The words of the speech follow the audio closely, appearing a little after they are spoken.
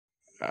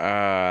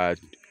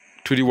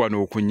tuli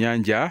wano ku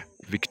nyanja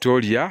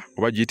Victoria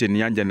oba giyite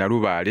nyanja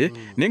Nalubaale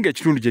nenga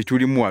ekitundu kye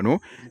tulimu wano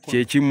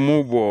kye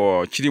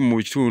kimu kiri mu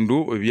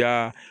bitundu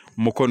ebya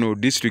Mukono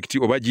district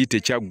oba giyite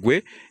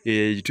Kyaggwe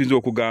tuyinza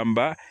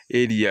okugamba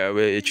area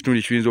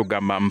ekitundu kiyinza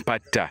okugamba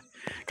Mpatta.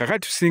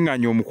 Kakati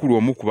tusinganye omukulu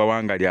omu ku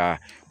bawangalya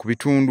ku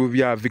bitundu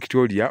bya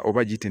Victoria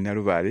oba giyite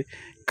Nalubaale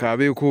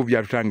kabeeko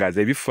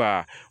byatutangaza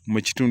ebifa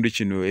mu kitundu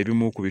kino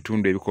ebimu ku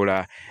bitundu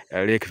ebikola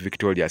Lake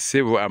Victoria.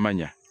 Sebo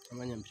amanya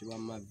mpibwa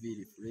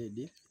Maviri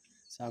Fred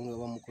sangwe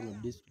wa Mukono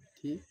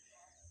district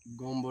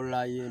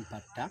gombola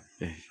y'Empatta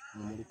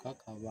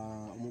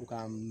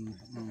omuluka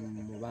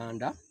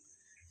Mubanda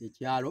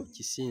ekyalo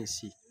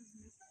Kisinsi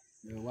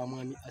wa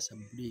mwami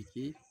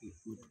Asabriki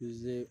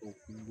utuze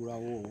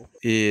okugulawo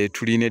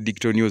tuline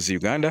Digital News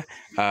Uganda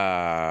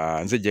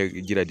nze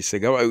gira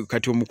disega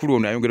kati omukulu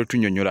ono ayongera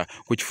tunyonyola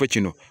ku kifo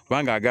kino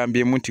kubanga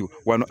agambye nti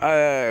wano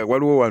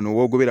waliwo wano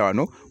wogobera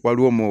wano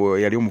waliwo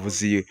yali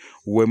omuvuzi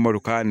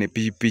w'emmoloka ne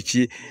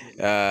pikipiki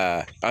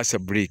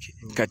Asabriki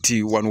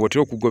kati wano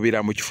wotera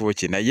okugobera mu kifo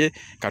kye naye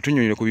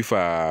katunyonyole ku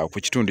bifa ku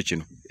kitundu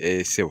kino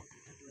sewo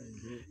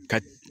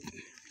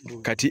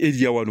kati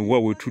eria wano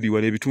wawe tuli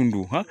wale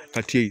ebitundu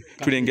kati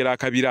tulengera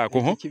akabira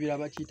ako kibira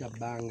bakita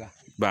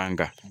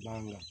banga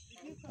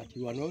kati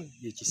wano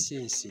ye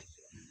Kisinsi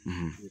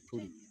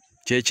tuli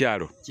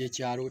kyekyalo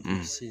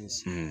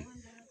Kisinsi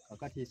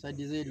kakati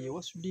side zeri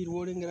wasudiri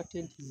wolengera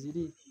tent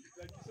ziri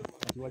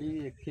kati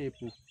wali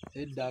kepu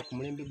edda ku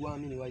mulembe gwa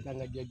mini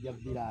waitanga jajja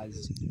village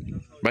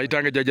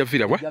bayitanga jajja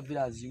village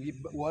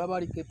wala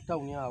bali Cape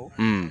Town yawo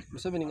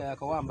Museveni nga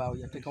yakawamba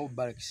yatekawo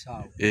barracks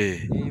sawa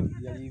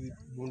yali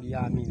bundi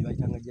ya mini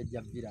bayitanga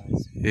jajja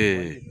village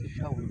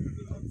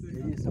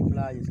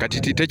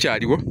kati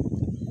titekyaliwo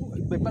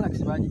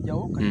barracks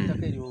bajijawo kati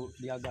takero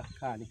lyaga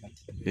kani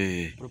kati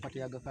property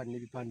yaga kani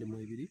nebipande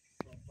mu ebiri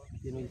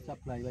eno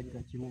supply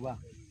bajita kiruba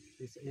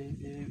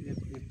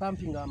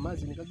pumping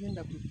amazi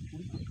nikagenda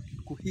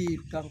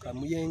kuhiru tanka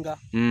muyenga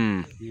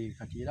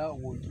kati era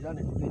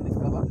wokirane tugende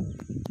kaba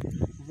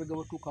kuvega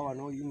batuka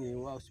wano yinye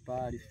wa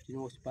hospital 15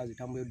 hospital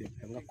tambuyo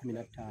dakika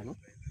 15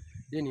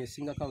 then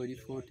esinga kawe li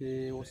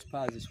 40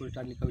 hospital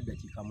solitandika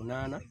dakika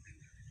 8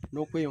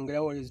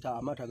 nokweyongerawo lezita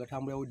amata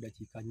agatambulawo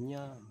dakika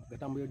 4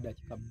 agatambulawo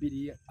dakika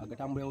 2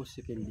 agatambulawo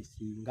seconds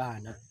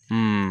singana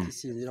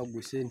kisinzira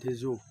gwe sente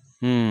zo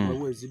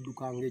wewe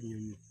ziduka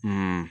ngenyonyo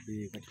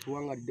kati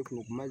tuwangalidde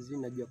kuno ku mazzi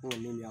najja ko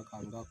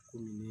n'emyaka nga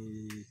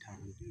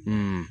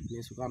 15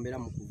 nesuka mbera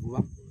mu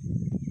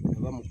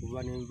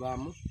kuvuba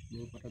nenvaamu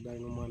nenkwatagana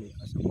n'omwami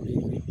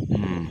Asabriki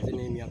nze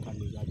n'emyaka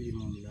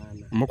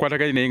 28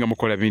 mukwatagana naye nga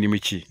mukola mirimu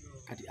ki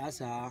kati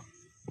asa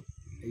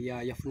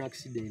yafuna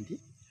accident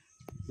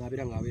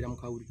nabera nga abeera mu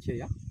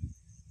kawulikeya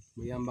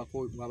muyambako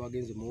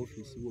babagenze mu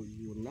office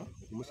bonna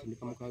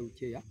okumusindika mu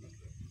kawulikeya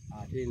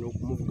ate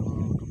n'okumuvuga mu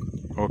motoka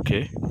ate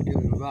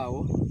mbaawo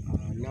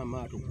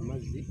n'amaato ku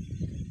mazzi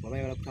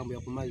wabayala kutambula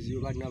ku mazzi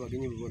oba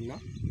n'abagenyi bonna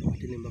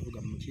ate ne mbavuga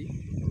mu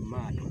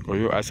maato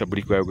oyo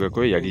Asabriki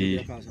ko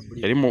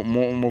yali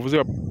muvuzi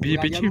wa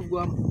pikipiki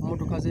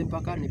motoka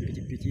z'empaka ne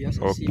pikipiki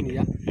Asa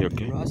senior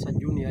Asa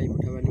junior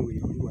mutabani we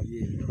wali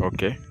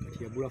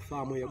kati yagula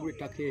faamu yagula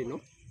ettaka eno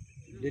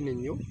dene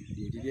nnyo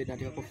liri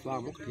natekako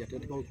faamu kati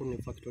yatekako ku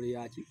factory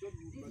yaki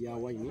ya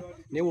wine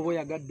ne bwo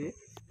yagadde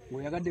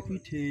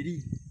kuyita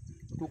eri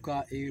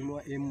tuka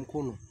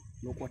Mukono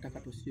nokwata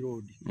Katosi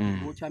road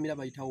nokyamira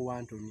bayitawo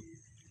Wantoni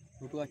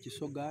notuka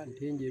Kisoga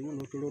Ntenjeru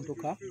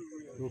notolontoka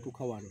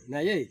notuka wano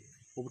naye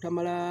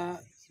obutamala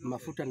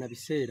mafuta na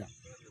biseera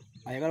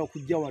ayagala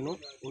okujja wano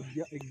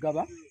ojja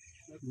eggaba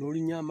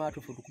nolinya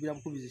amaato tukubira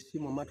bukubizi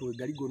simu amaato we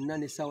gali gonna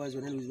ne sawa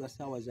zonna ne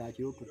sawa za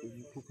kiro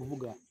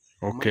tukuvuga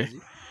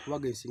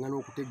kubaga ensingano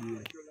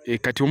okutegeera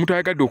kati omuntu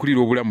ayagadde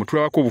okulira obulamu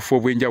tulabako obufo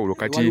obwenjawulo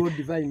kati waliwo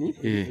divine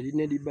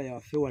erine diba ya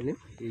fewane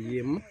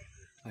eyemu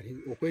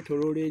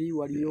okwetoloola eri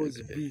waliyo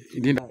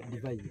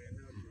divine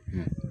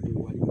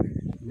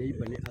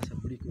neiba ne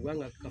Asabriki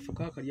kubanga akafu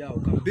kakali awo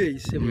kabeeyi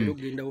sebo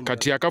ogenda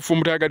kati akafu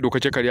omuntu ayagadde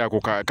okakye kali ako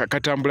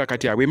katambula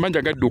kati abwe manja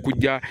agadde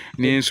okujja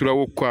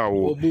n'ensulawo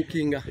kwawo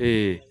obukinga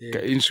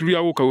ensulu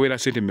yawo kawera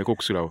sente mmeka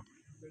okusulawo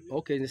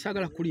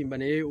nsagala kulimba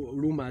naye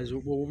rumors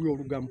obubi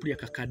olugampulya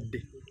kakadde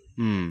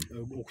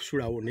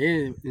okusulawo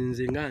naye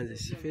nze nga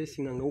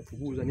sifeesinga nga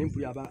okubuuza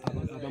nempulya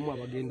abamu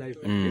abagendayo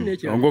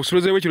nga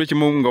okusulozeewo ekiro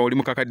kimu nga oli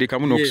mu kakadde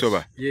kamu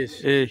n'okusoba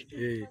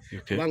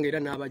kubanga era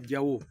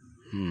n'abajjawo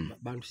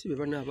bantu sibe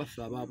bana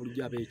bafa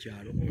ababulijjo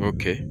ab'ekyalo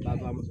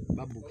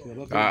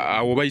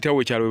awo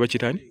bayitawo ekyalo we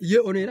bakitani ye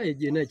ono era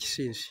yejjena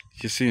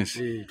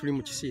Kisinsi tuli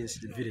mu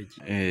Kisinsi village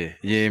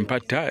ye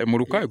Mpatta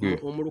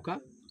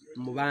omuluka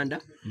Mubanda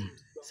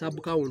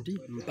sub county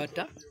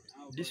Mpatta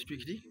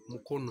district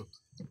Mukono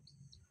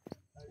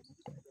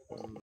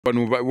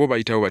bano bo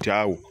bayitawo bati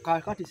awo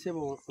kakati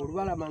sebo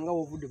olubalama nga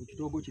wovudde ku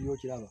kitoogo kiriyo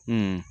kiraba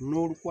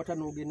n'olukwata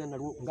n'ogenda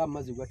nalwo nga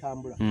amazzi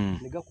gatambula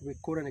ne gakuba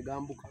ekkola ne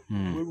gambuka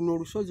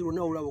n'olusozi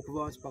lwonna olulaba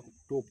okuva wansi paka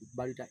ku top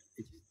balita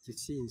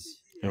Kisinsi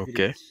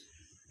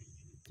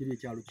kiri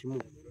ekyalo kimu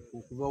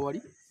okuva wali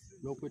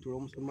n'okwetola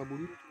omusoma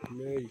guli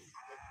Mary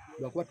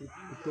lwakuba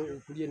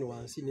tuli eno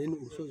wansi naye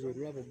olusozi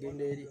olulaba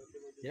ogenda eri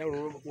era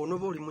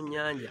onoba oli mu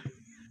nnyanja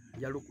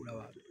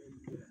njalukulaba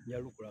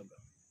njalukulaga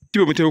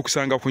kibe mutera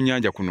okusanga ku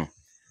nnyanja kuno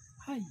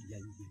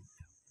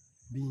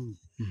bingi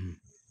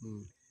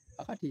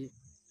akati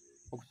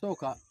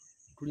okusooka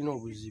tulina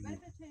obuzibu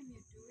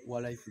wa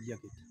life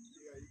jacket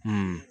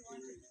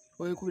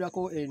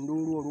wekubirako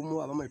enduulu olumu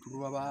abamu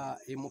etuluma ba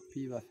MP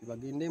baffe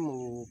bagende mu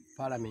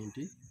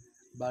palamenti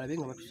balabe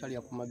nga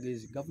batusalira ku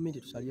magezi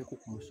gavumenti tusalyeko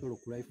ku musolo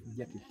ku life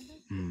jacket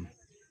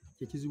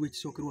ekizibu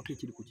ekisookerwako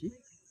ekiri ku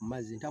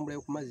mazzi entambula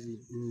y'oku mazzi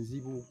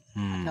nzibu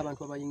ate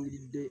abantu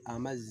abayingiridde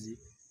amazzi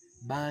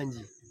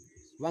bangi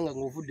kubanga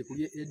ng'ovudde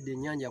kuli edda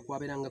ennyanja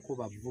kwabeerangako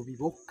bavubi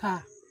bokka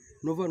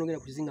nova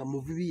nogenda kukizinga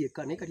muvubi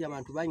yekka naye kati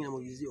abantu banyina mu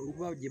bizi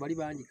olukuba gye bali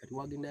bangi kati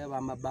wagendayo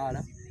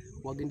ab'amabaala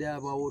wagendayo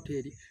aba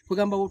hoteri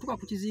kwegamba bw'otuuka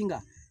ku kizinga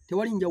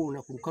tewali njawulo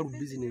na ku lukalu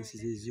bizinensi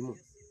zezimu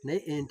naye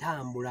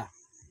entambula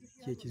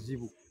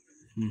kyekizibu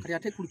kati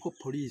ate kuliko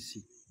poliisi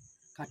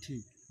kati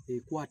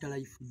ekwata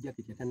life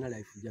jacket atalina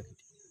life jacket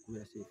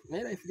kubeera safe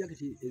naye life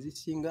jacket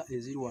ezisinga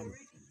eziri wano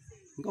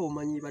nga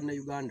omanyi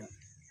bannayuganda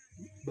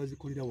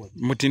bazikolera wano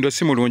mutindo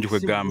si mulungi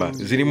kwegamba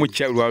ziri mu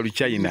lwa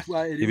China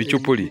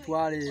ebicupuli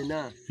mitwalo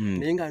 4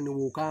 naye nga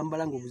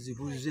n'okambala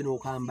ng'obuzibuze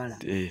n'okambala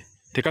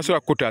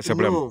tekasobola kukutaasa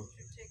bulamu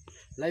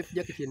life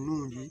jacket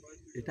ennungi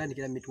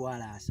etandikira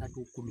mitwalo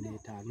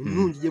 315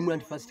 ennungi gyemula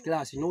nti first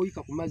class n'oyika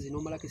ku mazzi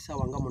n'omalako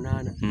essaawa nga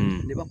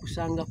 8 ne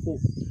bakusangako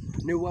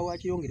ne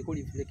bwawakiyongereko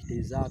reflector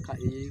ezaaka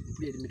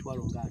tuli eri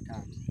mitwalo nga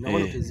 5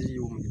 nawano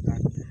teziriyo mu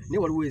Uganda naye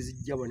waliwo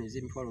ezijja wano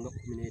ez'emitwalo nga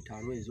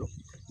 15 ezo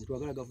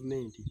zitwagala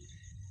gavumenti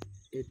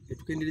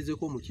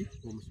etukenderezeko muki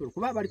omusolo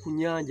kuba bali ku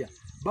nnyanja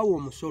bawa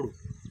omusolo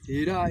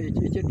era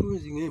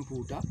ekyetunzi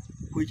ng'empuuta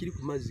kwekiri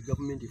ku mazzi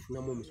gavumenti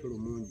efunamu omusolo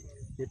mungi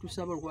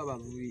netusaba okuba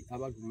abavubi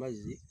abali ku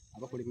mazzi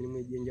abakola emirimu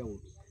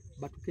egy'enjawulo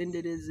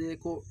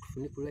batukenderezeeko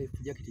tufune ku life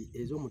jacket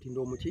ez'omutindo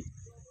omuki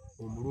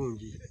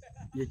omulungi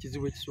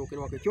yekizibu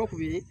ekisookerwako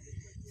ekyokubiri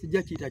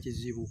sijja kiyita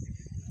kizibu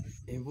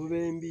envuba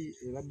embi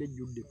ebadde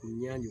ejjudde ku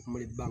nnyanja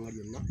okumala ebbanga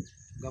lyonna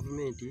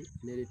gavumenti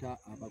nereeta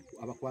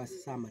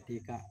abakwasisa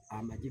amateeka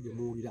amagi ge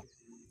muwulira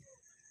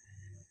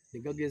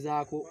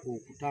negagezaako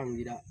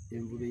okutangira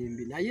envuba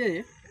embi naye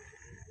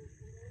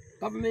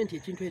gavumenti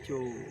ekintu ekyo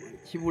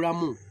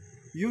kibulamu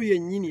yo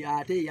yennyini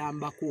ate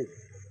eyambako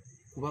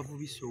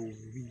kubavubisa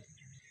obubi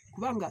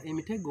kubanga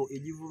emitego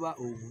egivuba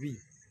obubi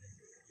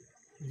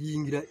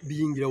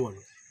biyingira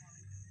wano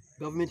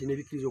gavumenti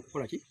nebikkiriza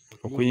okukola ki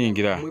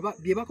okuyingira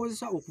bye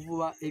bakozesa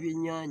okuvuba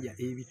ebyennyanja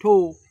ebito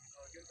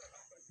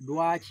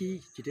lwaki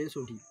kiteeso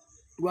nti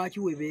lwaki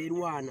we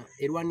beerwana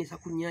erwanisa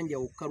ku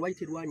nnyanja wokka lwaki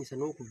terwanyisa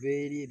n'okuva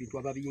eri ebintu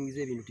ababiyingiza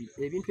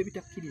ebintu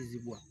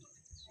ebitakkirizibwa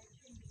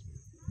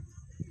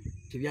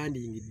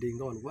tebyandiyingidde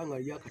nga wano kubanga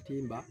aliyo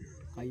akatimba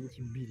ka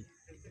inchi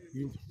 2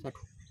 inchi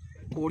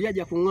 3 oli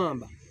ajja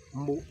kuŋŋamba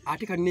mbu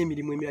ate kalina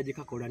emirimu emirala gye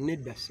kakola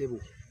nedda ssebo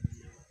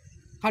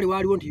kale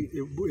waaliwo nti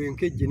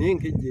enkejje naye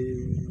enkejje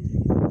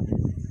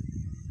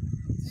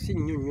si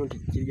nnyo nnyo nti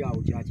kiri awo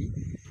kyaki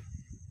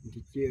nti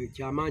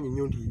kyamaanyi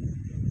nnyo nti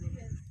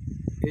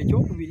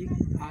ekyokubiri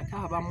ate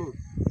abamu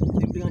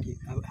kyempira nti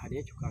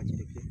nekyo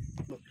kankireke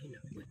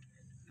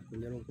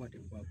akunyala okwata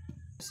enkwavu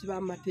siba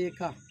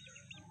amateeka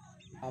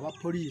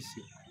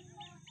abapoliisi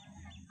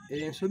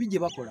ensobi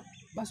gye bakola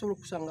basobola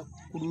okusanga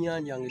ku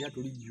nnyanja nga eryato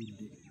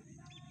lijjudde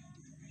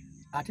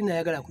ate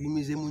nayagala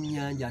kuyimiza mu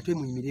nnyanja ate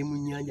muyimire mu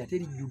nnyanja ate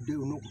lijjudde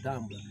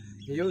n'okutambula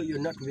eyo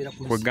yonna tubeera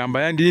ku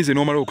kwegamba yandirize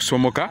n'omala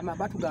okusomoka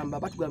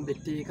batugamba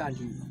etteeka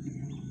nti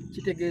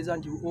kitegeeza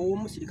nti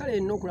omusirikale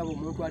yenna okulaba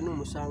omuntu alina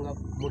omusanga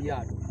mu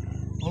lyato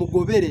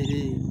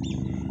mugoberere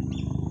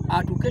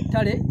atuuke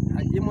ettale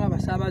ajjemu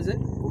abasaabaze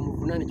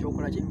omuvunaane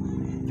kyokola ki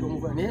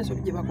kyomuvuna naye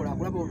ensobi gye bakola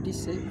akulaba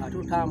otisse ate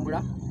otambula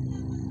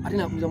ate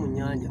nakuza mu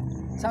nnyanja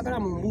saagala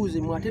mumbuuze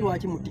mu ate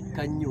lwaki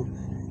mutikka nnyo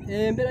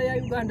embeera ya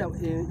Uganda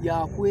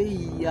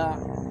yakweyiya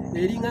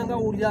eringanga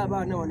owulira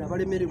abaana wano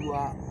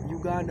balemererwa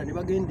Uganda ne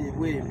bagenda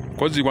ebweru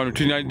kozi wano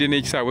tulinadde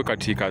n'ekisaawe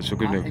kati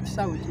kasukene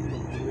ekisaawe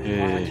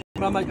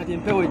kino kati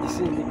empewo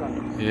egisindika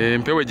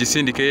empewo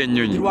egisindika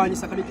y'ennyonyi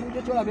irwanyisa kale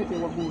kibuto kyolabete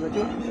waggulu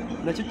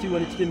nakyo kiwa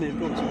ne kitema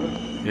empewo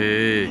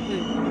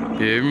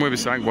ebimu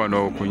ebisangwa wano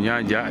ku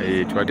nnyanja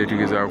tubadde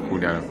tugezaako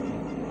kulala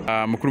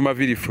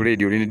Mukulumaviri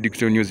Fred oli ne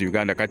Digital News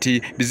Uganda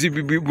kati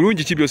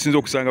bulungi ki by'osinza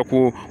okusanga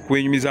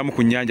kwenyumizaamu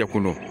ku nnyanja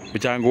kuno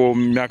bukyanga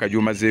emyaka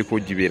gy'omazeeko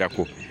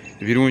gibeerako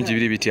ebirungi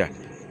biri bitya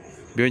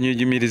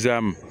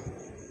by'onyumirizaamu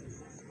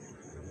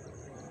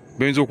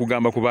by'oyinza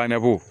okugamba ku baana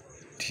bo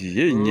ti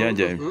ye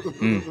ennyanja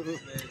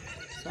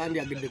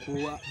sandyagedde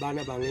kuwa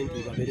baana bange nti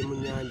babeere mu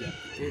nnyanja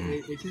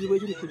ekizibu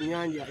ekiri ku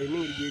nnyanja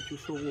enengeri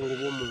gyekyusa obwongo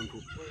bw'omuntu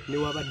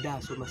newabadde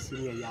asoma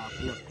siniya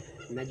yakuna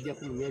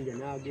najjaku mu nnyanja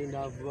n'agenda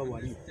avuba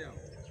wali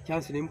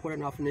chansi nemukola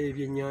nafunayo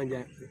ebyennyanja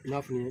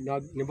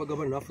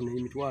nembagabana nafunayo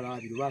emitwalo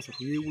 2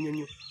 3 yeewunya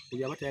nnyo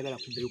oli aba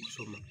tayagala kuddayo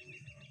kusoma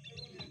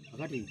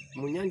akati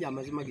mu nnyanja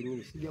amazima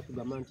gennyini sijja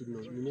kugamba nti nno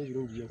nina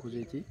ebirungi byenkoze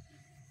eki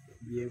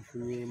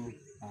byenfunyemu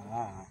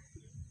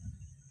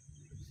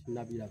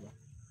sinabiraba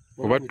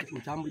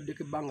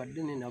ntambuliddeko ebbanga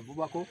ddene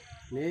navubako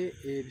naye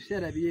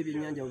ebiseera biri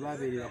ebyennyanja bwe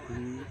babeerera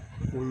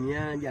ku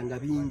nnyanja nga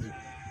bingi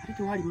ate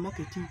tewali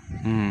maketi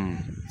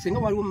singa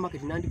waliwo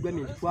maketi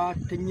nandigambye nti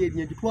twatenye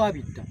ebyennyanja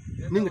twabitta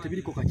naye nga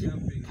tebiriko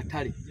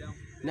katale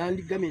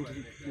nandigambye nti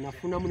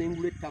nafunamu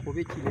nengula ettaka oba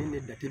ekiro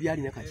nedda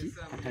tebyalina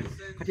katale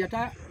kati ate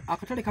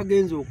akatale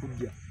kagenza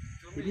okujja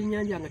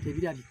ebyennyanja nga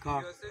tebirabika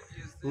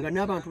nga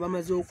n'abantu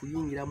bamaze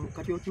okuyingiramu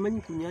kati okimanyi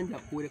ku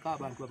nnyanja kuwereka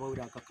abantu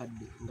abawera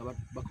akakadde nga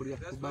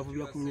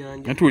bavubira ku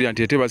nnyanja natuulira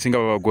nti ate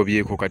basinga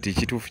babagobyeko kati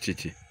kituufu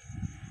kiki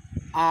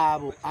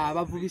abo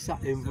abavubisa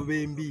envuba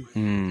embi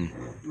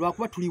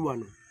lwakuba tuli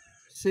wano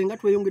senga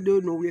tweyongeddeyo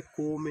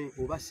n'owekkoome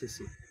oba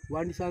sese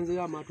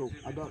wandisanzeyo amaato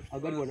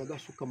agali wano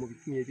agasukka mu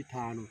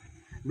 500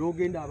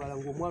 n'ogenda abala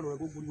ng'omwalo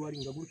nagwo guli wali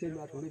nga guliko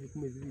emaato nga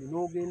 200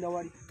 n'ogenda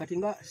wali kati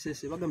nga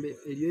sese bagambe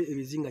eriyo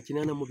ebizinga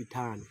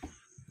 85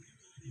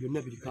 byonna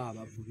biriko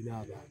abavubi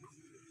n'abantu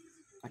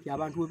kati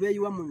abantu bwe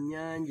beeyiwa mu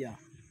nnyanja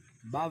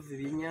bavuba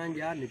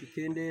ebyennyanja ne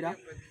bikendeera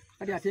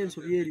kati ate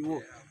ensobi eriwo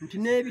nti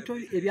n'ebito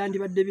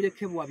ebyandibadde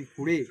birekebwa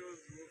bikule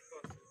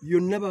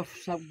byonna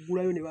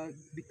basagulayo ne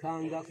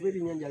babikanga kuba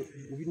ebyennyanja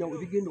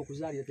ebigenda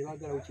okuzaalira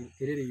tebaagalawo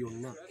erere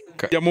yonna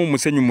bajjamu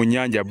omusenyu mu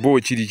nnyanja bo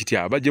kiri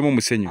kitya bajjamu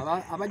omusenyu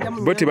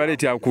bo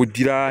tebaleetera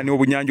kuddira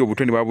n'obunyanja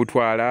obuto ne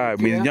babutwala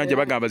mu nnyanja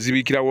bagamba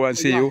zibiikirawo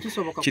wansi eyo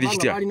kiri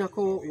kitya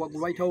balinako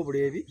waggulu bayitawo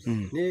obuleebi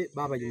ne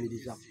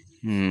babayimiriza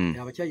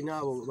abakyalina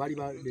abo baali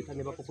baleeta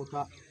ne bakokota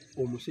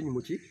omusenyu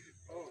muki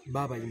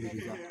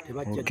babayimiriza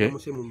tebajja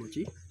omusenyu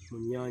muki mu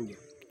nnyanja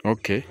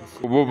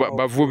bo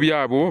bavubi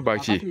abo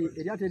baki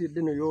eryato eryo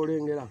ddene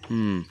y'olengera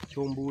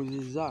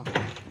kyombuuzizza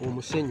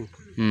omusenyu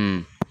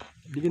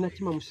ligenda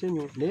kima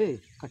musenyu naye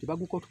kati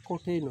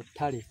bagukota eno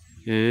ttale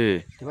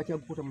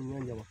tebakyagukota mu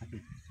nnyanja wakati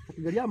kati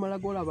gali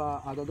amalago olaba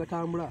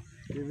agagatambula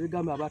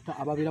ebigamba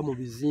ababeera mu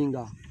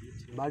bizinga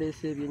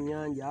baleese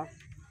ebyennyanja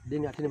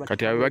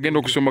kati abe bagenda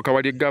okusomoka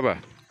wali eggaba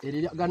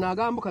gano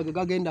agambuka ge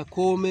gagenda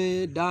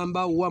Koome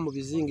Damba wa mu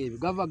bizinga ebyo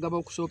gava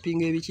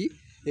okusopinga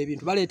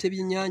ebintu baleeta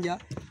ebyennyanja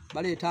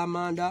baleeta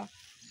amanda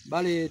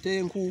baleeta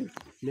enku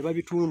ne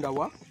babitunda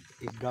wa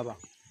eggaba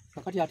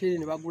kakati ate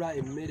ne bagula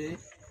emmere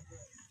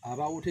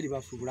abawoteri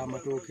basubula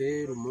amatooke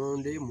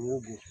lumonde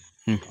muwogo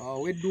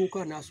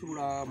wedduuka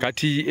nasubula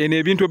kati eno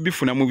ebintu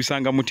bifuna mu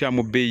bisanga mutya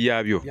mu bbeeyi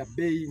yabyo ya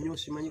bbeeyi nnyo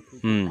simanyi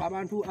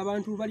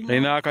abantu balina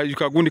ena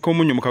kagundi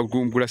k'omunnyo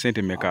mukagula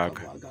sente mmeka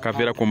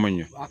kaveera ku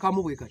munnyo akamu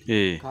bwe kati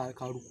ka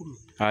 1000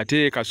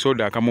 ate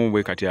kasoda akamu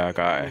bwe kati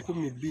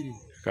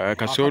 200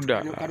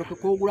 kasoda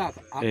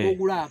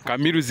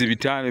kamiruzi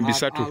 5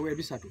 bisatu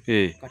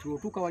kati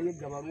otuuka wali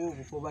eggaba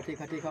lwovu fo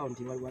bateekateekawo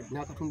nti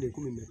n'akatunda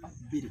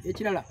 10,200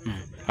 ekirala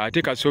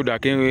ate kasoda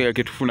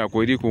aketufuna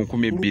kweri ku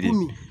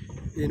 10,200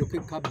 eno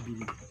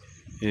kekabbiri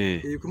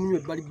kumunywa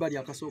ebbalibbali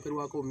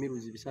akasookerwako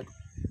miruzi 3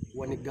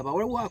 wano eggaba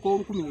waliwo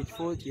ak'olukumi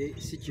ekifo kye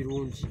si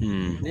kirungi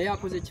naye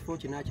akoze ekifo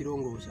kye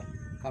n'akirongoosa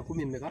ka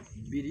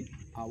 10,200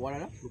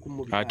 awalala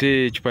 1,500 ate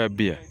ekipa ya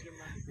bbiya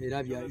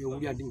era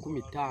byowulya ndi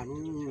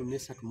 5,000 ne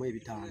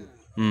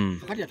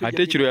 3,500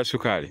 ate ekiro ya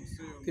sukaali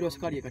kiro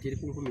sukaali kati eri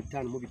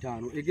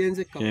 5,500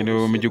 egenze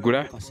eno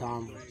mujugula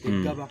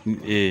eggaba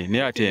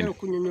naye ate eno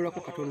okunyonyolako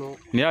katono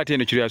naye ate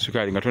eno kiro ya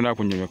sukaali nga tona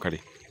kunyonyo kale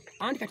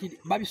anti kati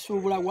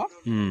babisuubula wa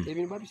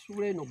ebintu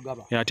babisuubula eno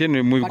ggaba ate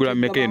eno mugula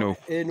mmeka eno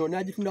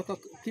n'agitunda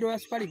kiro ya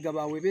sukaali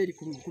ggaba weba eri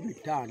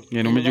 5,000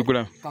 eno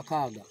mugigula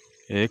kakaaga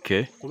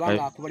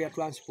kubanga akubalya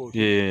transport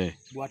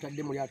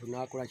bw'atadde mu lyato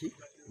n'akola ki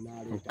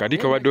kati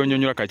kawadde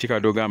onyonyola kaki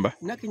kadde ogamba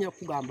nakinya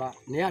kugamba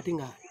naye ate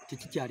nga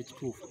tekikyali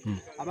kituufu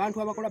abantu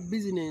abakola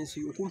bizinensi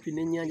okumpi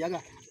n'ennyanja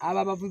abo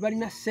abavubi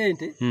balina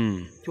ssente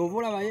kyova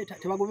olaba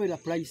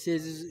tebagoberera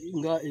prices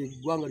nga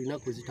eggwanga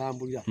linaku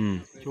ezitambulira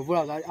kyova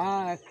olaba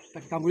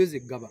kati kanguleza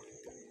eggaba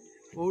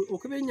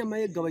okeba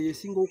ennyama y'eggaba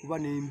yesinga okuba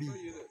n'embi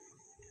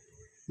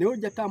naye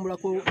ojja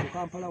tambulako mu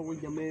Kampala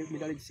w'ennyama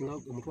emirala egisinga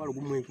omutwalo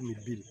gumu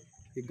 1,200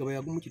 eggaba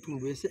yagumu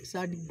kitundu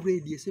side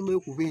grade esembayo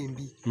kuba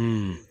embi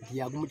nti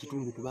yagumu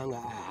kitundu kubanga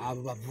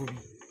abo bavubi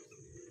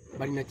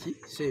balina ki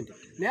ssente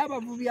naye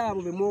abavubi abo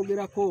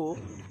bemwogerako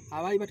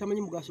abaali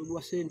batamanyi mugaso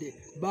gwa ssente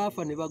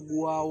baafa ne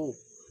baggwawo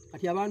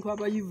kati abantu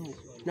abayivu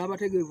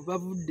n'abategeevu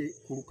bavudde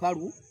ku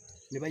lukalu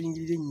ne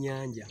bayingirira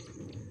ennyanja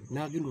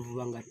n'agenda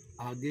ovuba nga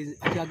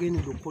ate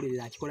agendedde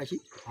okukolerera akikola ki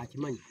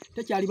akimanyi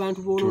tekyali bantu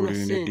boonoona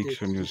ssente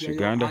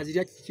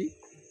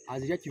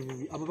azirya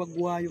kivubi abo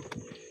baggwayo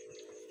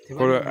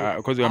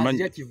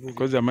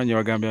kozi amanyi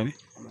wagambya ni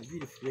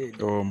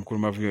omukulu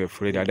Maviri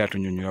Fred ade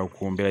atunyonyola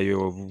ku mbeera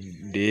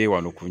y'obudde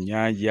wano ku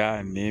nnyanja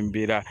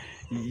n'embeera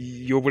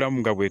y'obulamu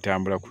nga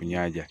bwetambula ku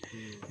nnyanja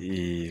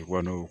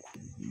wano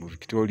mu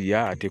Victoria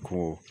ate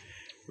ku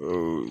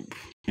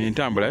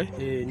entambula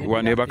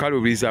wano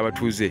ebakalubiriza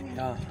abatuuze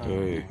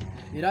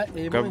era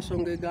emu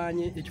ensonga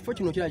eganye ekifo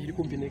kino kira kiri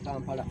kumpi ne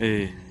Kampala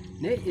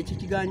naye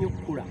ekikiganye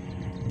okukula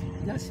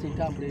just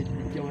entambula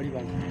ejja wali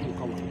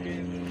bantuuka wano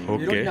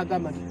era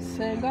yagamba nti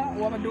senga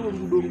wabaddewo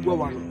oluguudo olugwa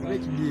wano oba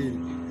ekidyeri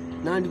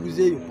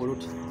nandiguzeeyo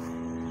poloti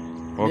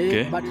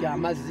batya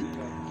amazzi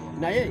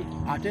naye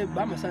ate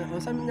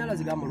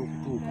amasannyalaze gamala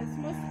okutuuka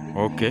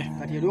Okay.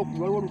 Kati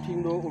waliwo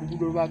olutindo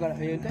oluguudo lwagala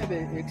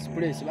Entebbe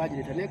Express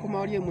bagireta nekoma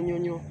wali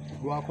emunyonyo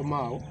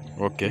lwakomaawo.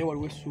 Okay. Naye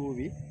waliwo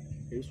essuubi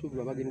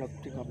bagenda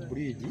kuteeka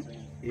bridge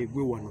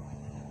egwe wano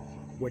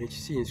wali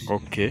Kisinsi.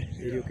 Okay.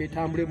 Eryoke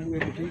etambule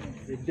ebuti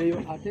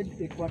eddeyo ate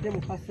ekwate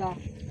Mukasa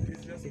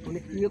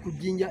ekonektinge ku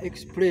Jinja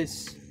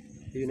Express.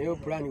 Eyo nayo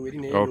plan weri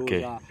nayo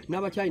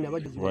n'Abachina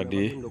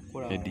bagenda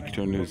okukola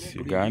Digital News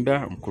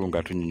Uganda omukulu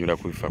ng'atunnyonnyola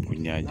ku bifa ku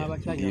nnyanja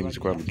James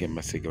Kwabugge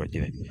Masege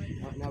bagira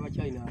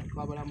n'Abachina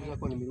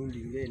twabalambuzako emirundi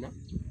ng'ena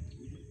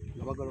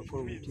nga bagala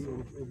okukola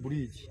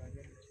bridge.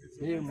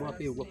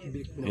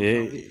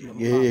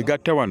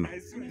 Egatta wano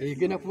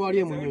egenda kuba wali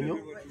emunyonyo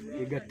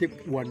egatte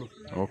wano.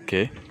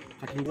 Okay.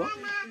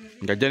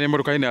 Ng'ajja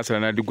n'emmotoka ye n'asala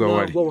n'adigwa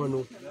wali.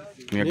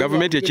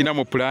 Gavumenti ekina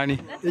mu pulaani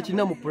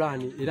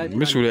era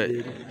misula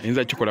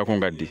eyinza kikolako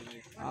nga ddi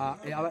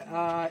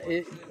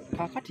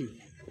kaakati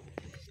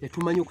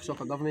tetumanyi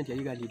okusooka gavumenti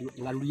yayigadde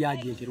nga luli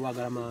agenti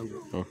lwagala mangu.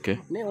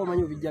 Naye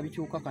omanyi bijja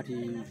bikyuka kati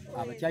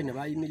Abachina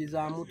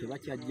bayimirizaamu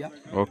tebakyajja.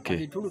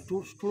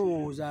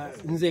 Tulowooza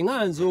nze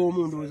nga nze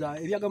omu ndowooza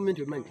ebya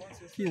gavumenti ebimanyi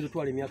kiyinza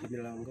otwala emyaka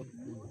mirala nga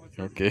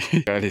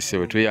kale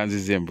sebo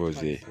tweyanziza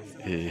emboozi.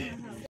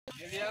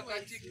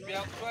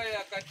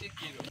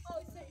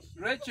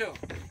 Rachel,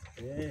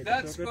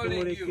 that's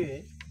calling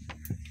you.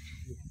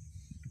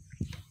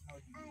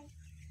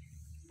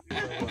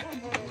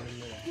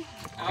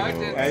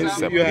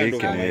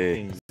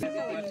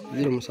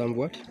 Zero musambu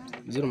what?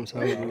 Zero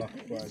musambu.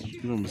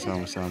 Zero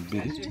musambu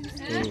sambiri.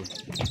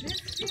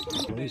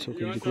 So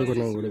kulikuwa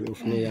na ngole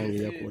ufune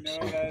yangu ya kwa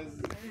tisa.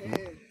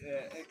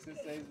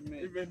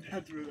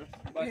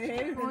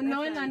 Oh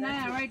no,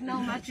 right now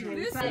matching.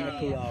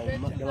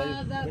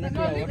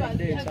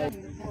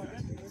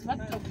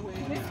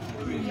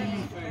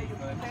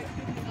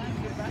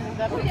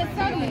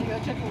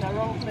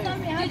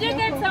 Did you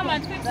get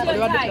someone to fix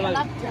your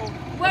tie?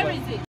 Where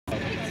is it?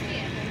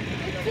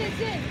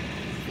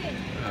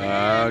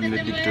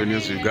 Digital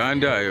News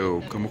Uganda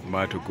ayo kamu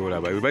kumaato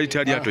gola bayo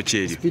bayita lyato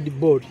kyeri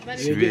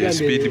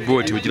speed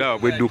boat ujira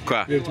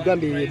wabweduka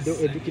tugambe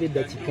edukire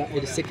dakika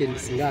 8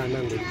 seconds nga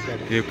nango.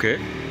 Okay.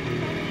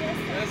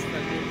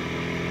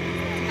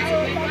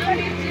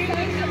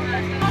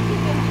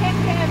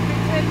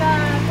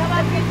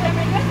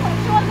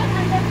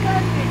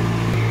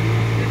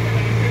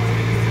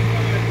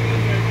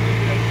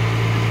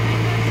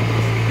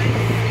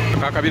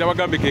 Kakabira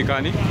bagambe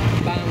kekani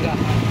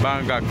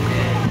banga.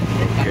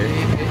 Okay.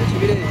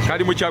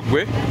 Kali mu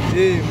kyagwe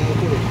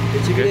mukuru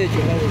ekibire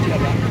ekyo bawo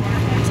kiraba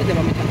sajja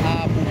bamita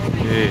abu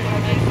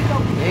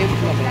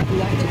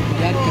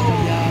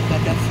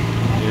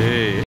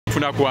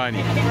funa kwani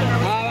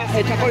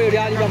etakolo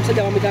lyali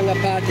bamusajja bamitanga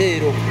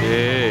Pateero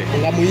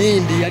nga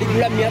muyindi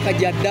yaligula myaka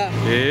jadda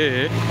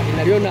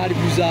nalyo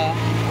naliguza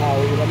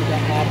awo bamita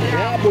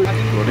abu.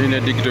 Olina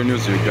Digital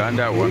News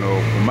Uganda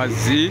wano ku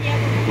mazzi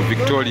ku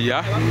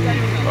Victoria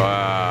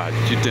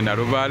Uganda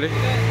Nalubaale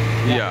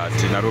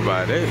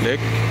Nalubaale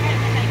Lake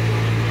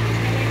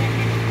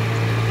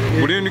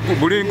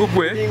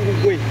Bulingugwe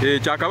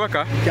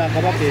Kyakabaka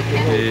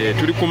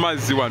tuli ku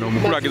mazzi wano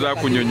omukulu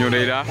agezaako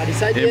kunnyonnyolera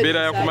embeera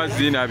ya ku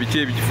mazzi nabiki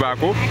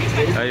ebikifaako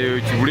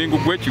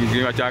Bulingugwe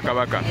kibuginga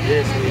Kyakabaka.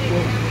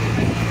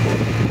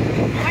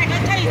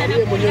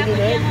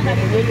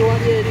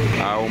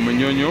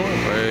 Omunyonyo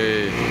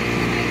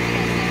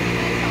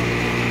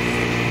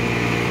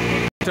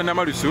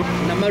Namalusu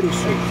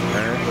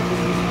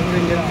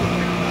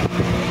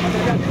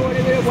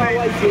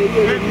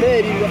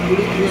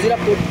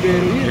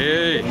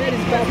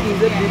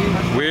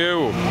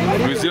weewo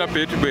luzira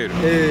petubero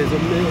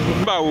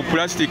mbaawo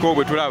plastic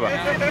obwe tulaba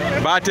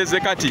bateze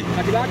kati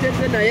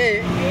bateze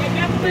naye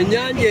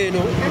ennyanja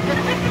eno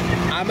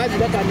amazzi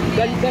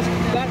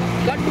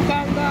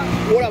gaddukanga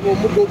olaba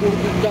omuggo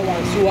ogulukuta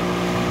wansi wa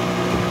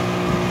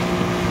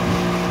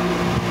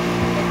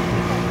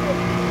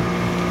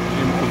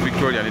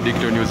Victoria ne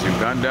Digital News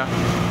Uganda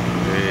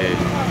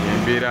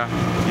embeera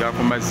ya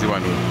ku mazzi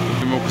wano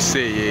mu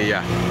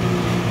kuseeyeeya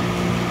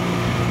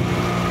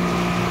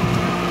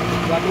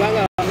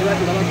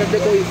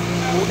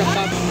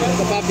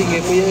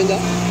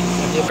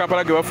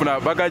Kampala ge bafuna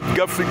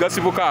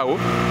gasibukaawo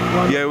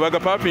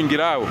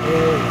bagapapingiraawo.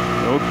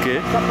 Okay.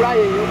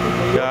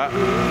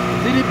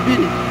 Ziri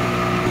bbiri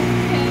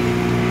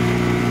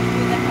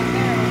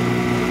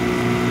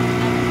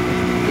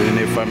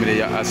ne family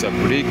ya Asa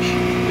Brick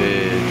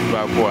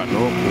tubaako wano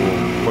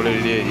ku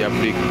kolerere ya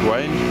Brick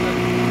Wine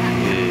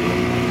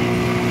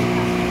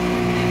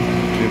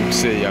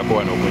tuseeyako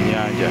wano ku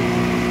nnyanja.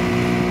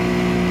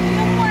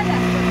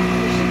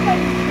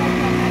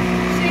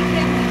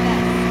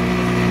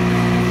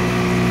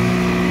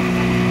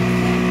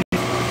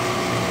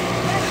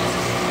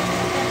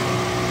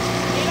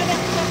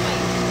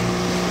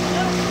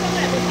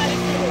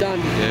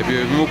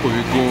 Ebimu ku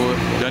bigo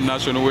bya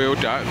National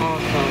Water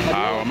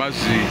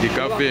amazzi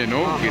gigava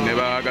eno ne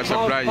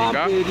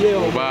bagasaplayinga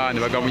oba ne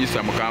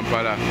bagamunyisa mu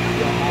Kampala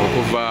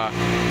okuva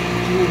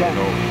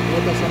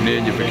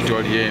n'enji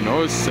Victoria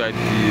eno sadi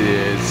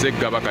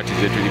zeggaba kati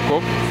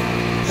zetuliko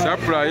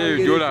supply eyo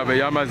gyolaba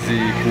ey'amazzi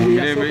ku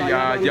mirembe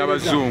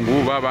gy'abazungu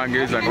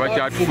b'Abangereza nga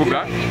bakyatufuga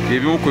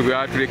ebimu ku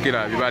byatulekera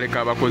bibaleka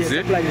abakoze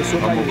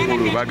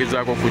omukulu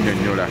bagezaako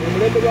okunnyonnyola.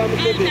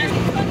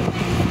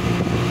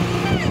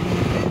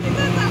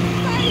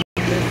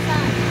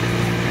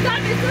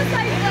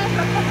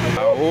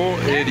 Awo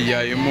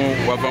area emu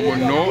wava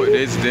muno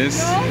residence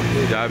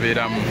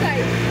gyabeeramu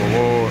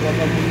oba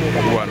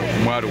oli wano ku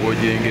mwalo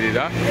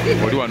w'ogyengerera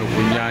oli wano ku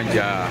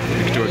nnyanja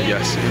Victoria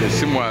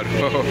si mwalo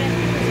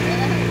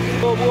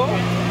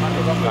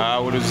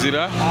awo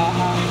Luzira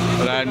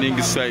landing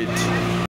site.